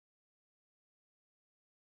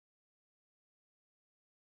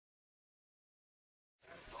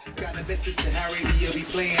Gotta listen to Harry, he'll be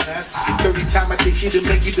playing us. 30 times I take you to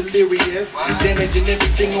make you delirious. Damaging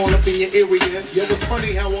everything all up in your areas. Yo, it's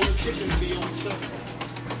funny how all the chickens be on stuff.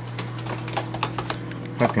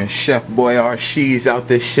 Fucking Chef Boyardee's out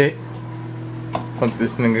this shit. What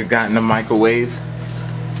this nigga got in the microwave?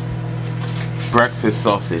 Breakfast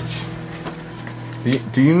sausage.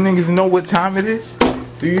 Do you niggas know what time it is?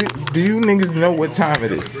 Do you niggas know what time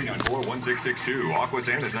it is? 394-1662. Aqua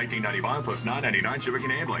Sand is $19.95 plus $9.99 shipping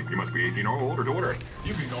and handling. You must be 18 or older to order.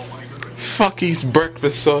 You can go like Fucky's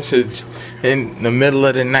breakfast sausage in the middle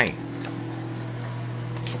of the night.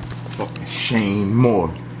 Fucking Shane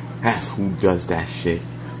Moore. That's who does that shit.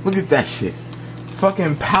 Look at that shit.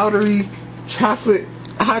 Fucking powdery chocolate,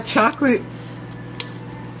 hot chocolate.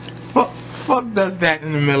 Fuck does that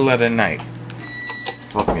in the middle of the night.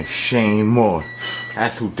 Fucking Shane Moore.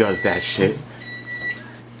 That's who does that shit.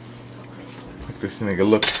 Look, this nigga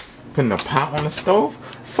look, putting a pot on the stove.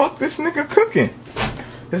 Fuck this nigga cooking.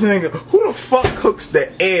 This nigga, who the fuck cooks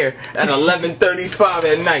the air at 11:35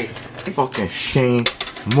 at night? Fucking Shane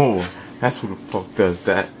Moore. That's who the fuck does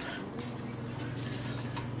that.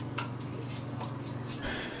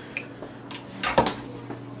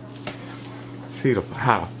 See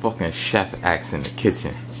how the fucking chef acts in the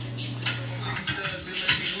kitchen.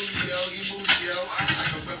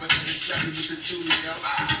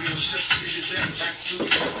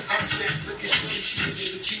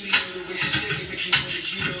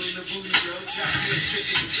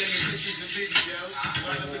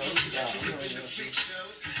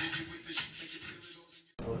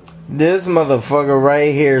 This motherfucker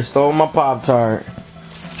right here stole my Pop-Tart.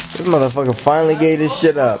 This motherfucker finally gave this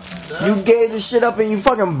shit up. You gave this shit up and you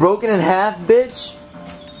fucking broke it in half, bitch.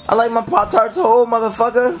 I like my Pop-Tarts whole,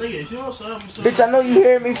 motherfucker. Bitch, I know you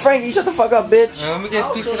hearing me. Frankie, shut the fuck up, bitch. Let me get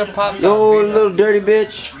a piece of the Pop-Tart. Yo, little dirty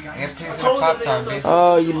bitch.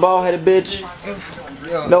 Oh, you bald-headed bitch.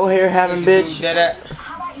 No hair having bitch.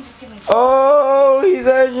 Oh, he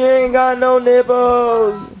said she ain't got no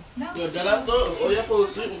nipples.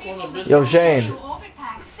 Yo, Shane.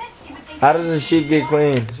 How does a sheep get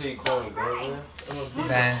clean?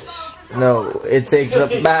 Bash. No, it takes a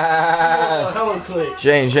bath.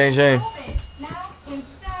 Shane. Shane.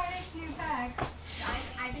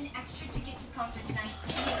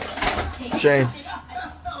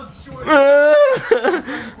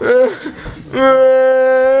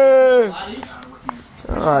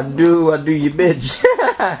 I do you bitch.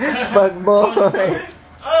 Fuck boy.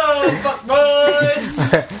 Oh, fuck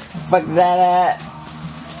boy. Fuck that.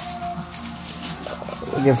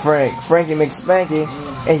 Look at Frankie McSpanky.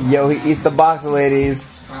 Hey yo, he eats the box ladies.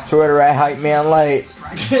 Twitter at Hype Man Light.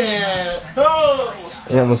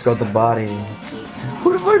 He almost got the body.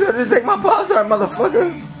 Who the fuck did I take my Pop-Tart,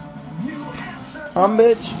 motherfucker?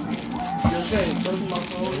 Bitch.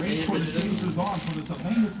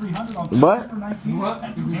 What?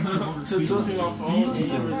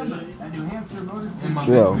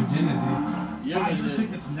 Joe.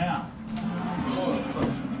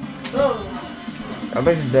 I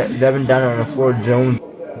bet you Devin down on the floor, Jones.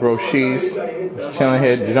 Bro, she's chilling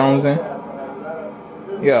here, jonesing.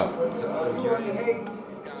 Yo.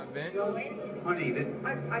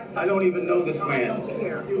 I don't even know this man.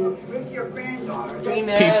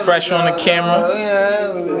 He's fresh on the camera.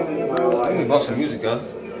 Let me bust some music, yo.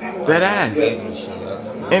 That ass.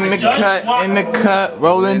 In the cut,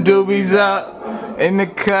 rolling doobies up. In the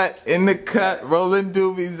cut, rolling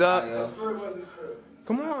doobies up.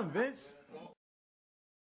 Come on, Vince.